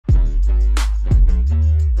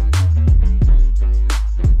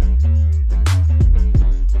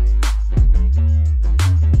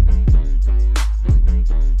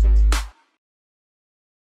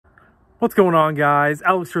What's going on, guys?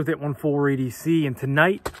 Alex here with 814EDC, and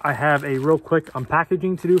tonight I have a real quick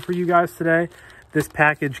unpackaging to do for you guys today. This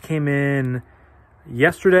package came in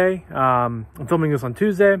yesterday. I'm filming this on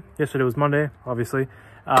Tuesday. Yesterday was Monday, obviously,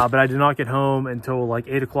 but I did not get home until like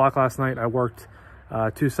 8 o'clock last night. I worked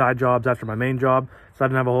 2 side jobs after my main job, so I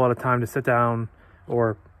didn't have a whole lot of time to sit down,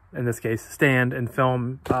 or in this case, stand and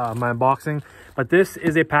film my unboxing. But this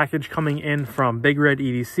is a package coming in from Big Red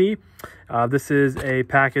EDC. This is a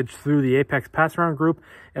package through the Apex Passaround group,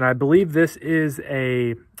 and I believe this is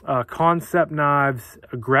a Kansept Knives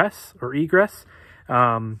Egress or Egress.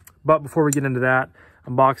 But before we get into that,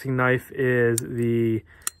 unboxing knife is the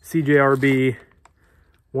CJRB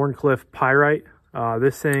Wharncliffe Pyrite.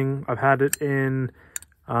 This thing, I've had it in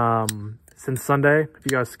since Sunday. If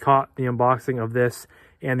you guys caught the unboxing of this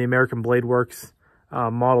and the American Blade Works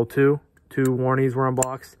Model 2, 2 Warnies were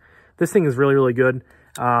unboxed. This thing is really, really good.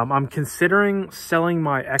 I'm considering selling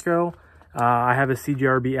my Echo. I have a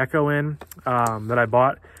CJRB Echo in that I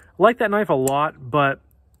bought. I like that knife a lot, but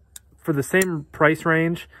for the same price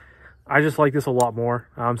range, I just like this a lot more.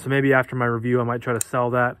 So maybe after my review, I might try to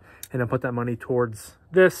sell that and then put that money towards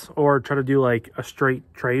this, or try to do like a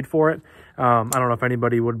straight trade for it. I don't know if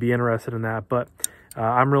anybody would be interested in that, but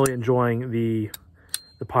I'm really enjoying the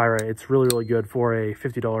Pyrite. It's really, really good for a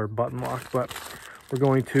 $50 button lock. But we're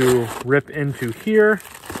going to rip into here.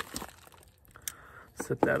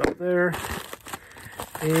 Set that up there.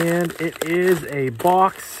 And it is a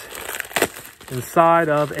box inside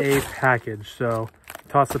of a package. So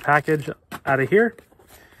toss the package out of here.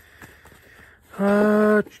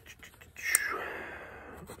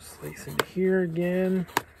 Slice into here again.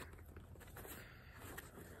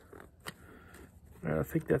 All right, I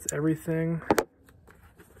think that's everything.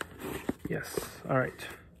 Yes. All right.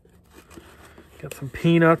 Got some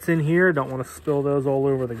peanuts in here. Don't want to spill those all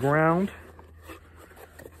over the ground.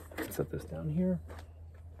 Set this down here.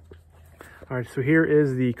 All right, so here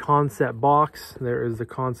is the Kansept box. There is the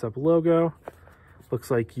Kansept logo. Looks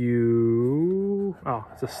like oh,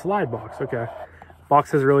 it's a slide box. Okay.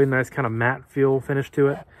 Box has a really nice kind of matte feel finish to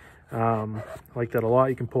it. I like that a lot.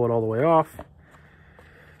 You can pull it all the way off.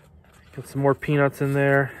 Got some more peanuts in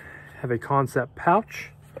there. Have a Kansept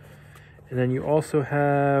pouch. And then you also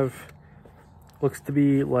have, looks to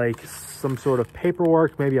be like some sort of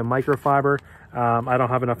paperwork, maybe a microfiber. I don't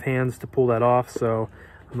have enough hands to pull that off, so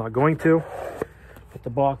I'm not going to. Put the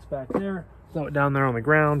box back there, throw it down there on the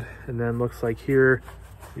ground, and then looks like here,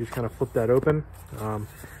 you just kind of flip that open.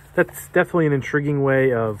 That's definitely an intriguing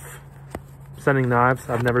way of sending knives.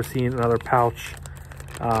 I've never seen another pouch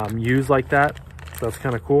used like that, so that's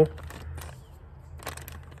kind of cool.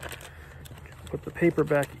 Put the paper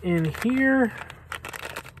back in here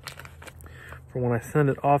for when I send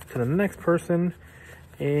it off to the next person.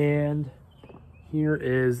 And here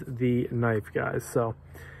is the knife, guys. So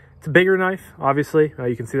it's a bigger knife, obviously.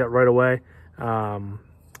 You can see that right away.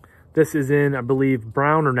 This is in, I believe,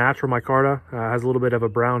 brown or natural micarta. Has a little bit of a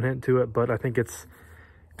brown hint to it, but I think it's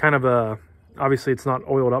kind of obviously it's not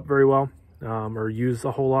oiled up very well or used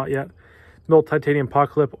a whole lot yet. Milled titanium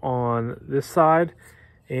pot clip on this side,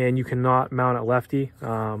 and you cannot mount it lefty.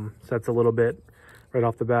 So that's a little bit, right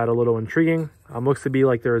off the bat, a little intriguing. Looks to be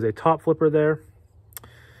like there is a top flipper there.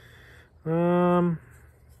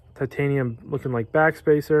 Titanium looking like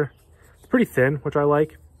backspacer. It's pretty thin, which I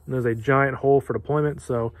like. And there's a giant hole for deployment,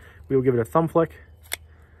 so we will give it a thumb flick.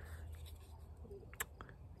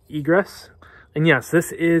 Egress. And yes,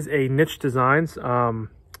 this is a Nitch Designs. I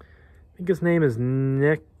think his name is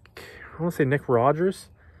Nick, I want to say Nick Rogers.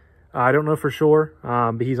 I don't know for sure,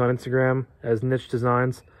 but he's on Instagram as Nitch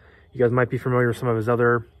Designs. You guys might be familiar with some of his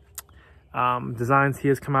other designs he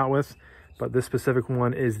has come out with, but this specific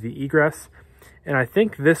one is the Egress. And I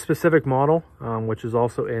think this specific model, which is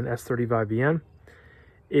also in S35VN,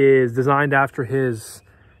 is designed after his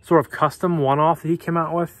sort of custom one-off that he came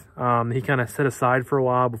out with. He kind of set aside for a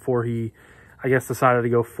while before he, I guess, decided to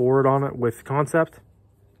go forward on it with Kansept.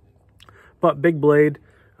 But big blade.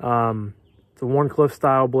 It's a Wharncliffe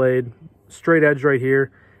style blade, straight edge right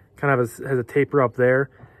here, kind of has a taper up there,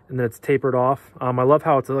 and then it's tapered off. I love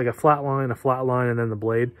how it's like a flat line, and then the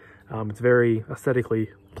blade. It's very aesthetically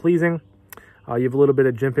pleasing. You have a little bit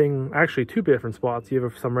of jimping, actually 2 different spots. You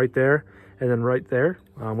have some right there and then right there,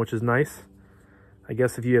 which is nice. I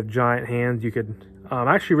guess if you have giant hands, you could,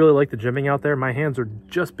 I actually really like the jimping out there. My hands are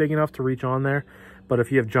just big enough to reach on there, but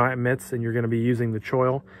if you have giant mitts and you're gonna be using the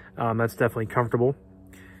choil, that's definitely comfortable.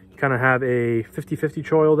 Kind of have a 50-50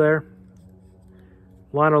 choil there.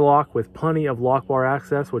 Liner lock with plenty of lock bar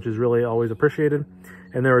access, which is really always appreciated.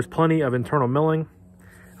 And there is plenty of internal milling.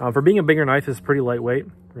 For being a bigger knife, it's pretty lightweight.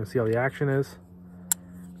 We're gonna see how the action is.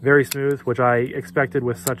 Very smooth, which I expected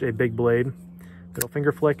with such a big blade. Middle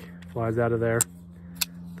finger flick, flies out of there.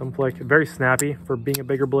 Thumb flick, very snappy for being a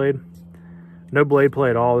bigger blade. No blade play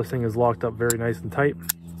at all. This thing is locked up very nice and tight.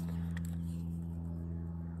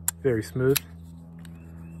 Very smooth.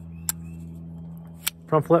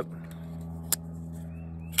 Front flip.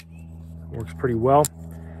 Works pretty well.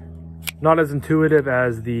 Not as intuitive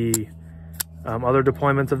as the other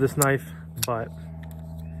deployments of this knife, but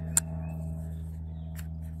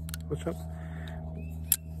switch up.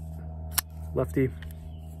 Lefty.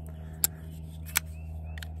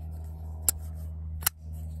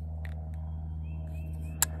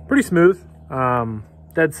 Pretty smooth,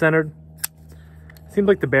 dead centered. Seems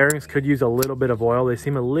like the bearings could use a little bit of oil. They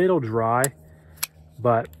seem a little dry,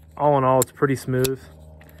 but all in all, it's pretty smooth.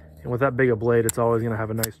 And with that big a blade, it's always gonna have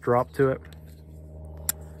a nice drop to it.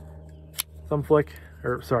 Thumb flick,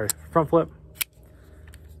 or sorry, front flip.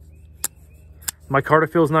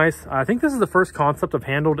 Micarta feels nice. I think this is the first Kansept I've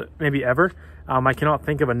handled maybe ever. I cannot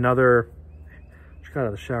think of another, just got out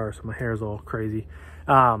of the shower, so my hair is all crazy.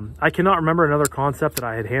 I cannot remember another Kansept that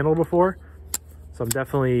I had handled before. So I'm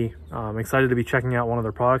definitely excited to be checking out one of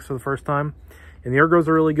their products for the first time. And the ergos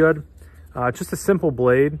are really good. It's just a simple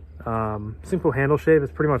blade, simple handle shape.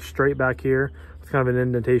 It's pretty much straight back here. It's kind of an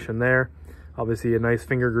indentation there. Obviously a nice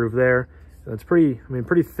finger groove there. And it's pretty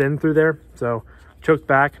thin through there. So choked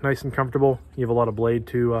back, nice and comfortable. You have a lot of blade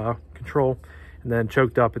to control. And then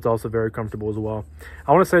choked up, it's also very comfortable as well.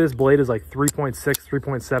 I want to say this blade is like 3.6,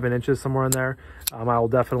 3.7 inches, somewhere in there. I will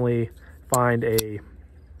definitely find a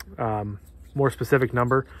more specific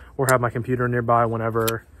number or have my computer nearby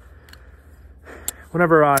whenever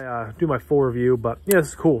I do my full review. But yeah, this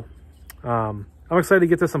is cool. I'm excited to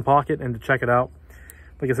get this in pocket and to check it out.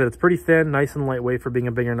 Like I said, it's pretty thin, nice and lightweight for being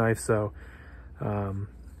a bigger knife. So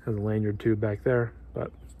has a lanyard tube back there.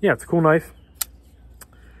 But yeah, it's a cool knife.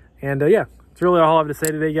 And yeah, that's really all I have to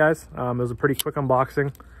say today, guys. It was a pretty quick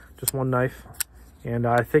unboxing, just one knife. And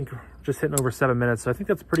I think just hitting over 7 minutes. So I think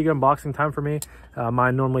that's a pretty good unboxing time for me.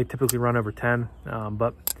 Mine normally typically run over 10.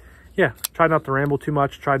 But yeah, try not to ramble too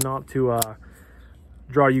much. Try not to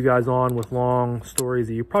draw you guys on with long stories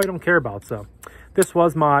that you probably don't care about. So this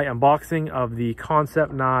was my unboxing of the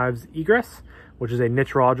Kansept Knives Egress, which is a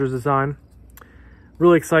Nitch design.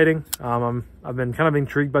 Really exciting. I've been kind of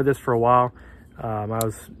intrigued by this for a while. I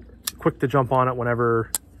was quick to jump on it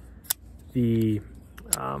whenever the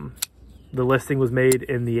listing was made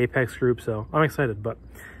in the Apex group, so I'm excited. But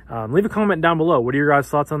leave a comment down below. What are your guys'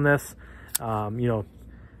 thoughts on this? You know,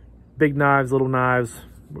 big knives, little knives,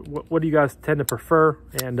 what do you guys tend to prefer?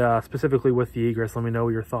 And specifically with the Egress, let me know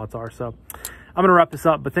what your thoughts are. So I'm gonna wrap this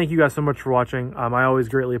up, but thank you guys so much for watching. I always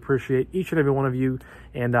greatly appreciate each and every one of you,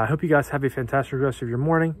 and I hope you guys have a fantastic rest of your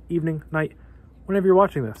morning, evening, night, whenever you're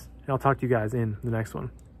watching this. And I'll talk to you guys in the next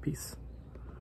one. Peace.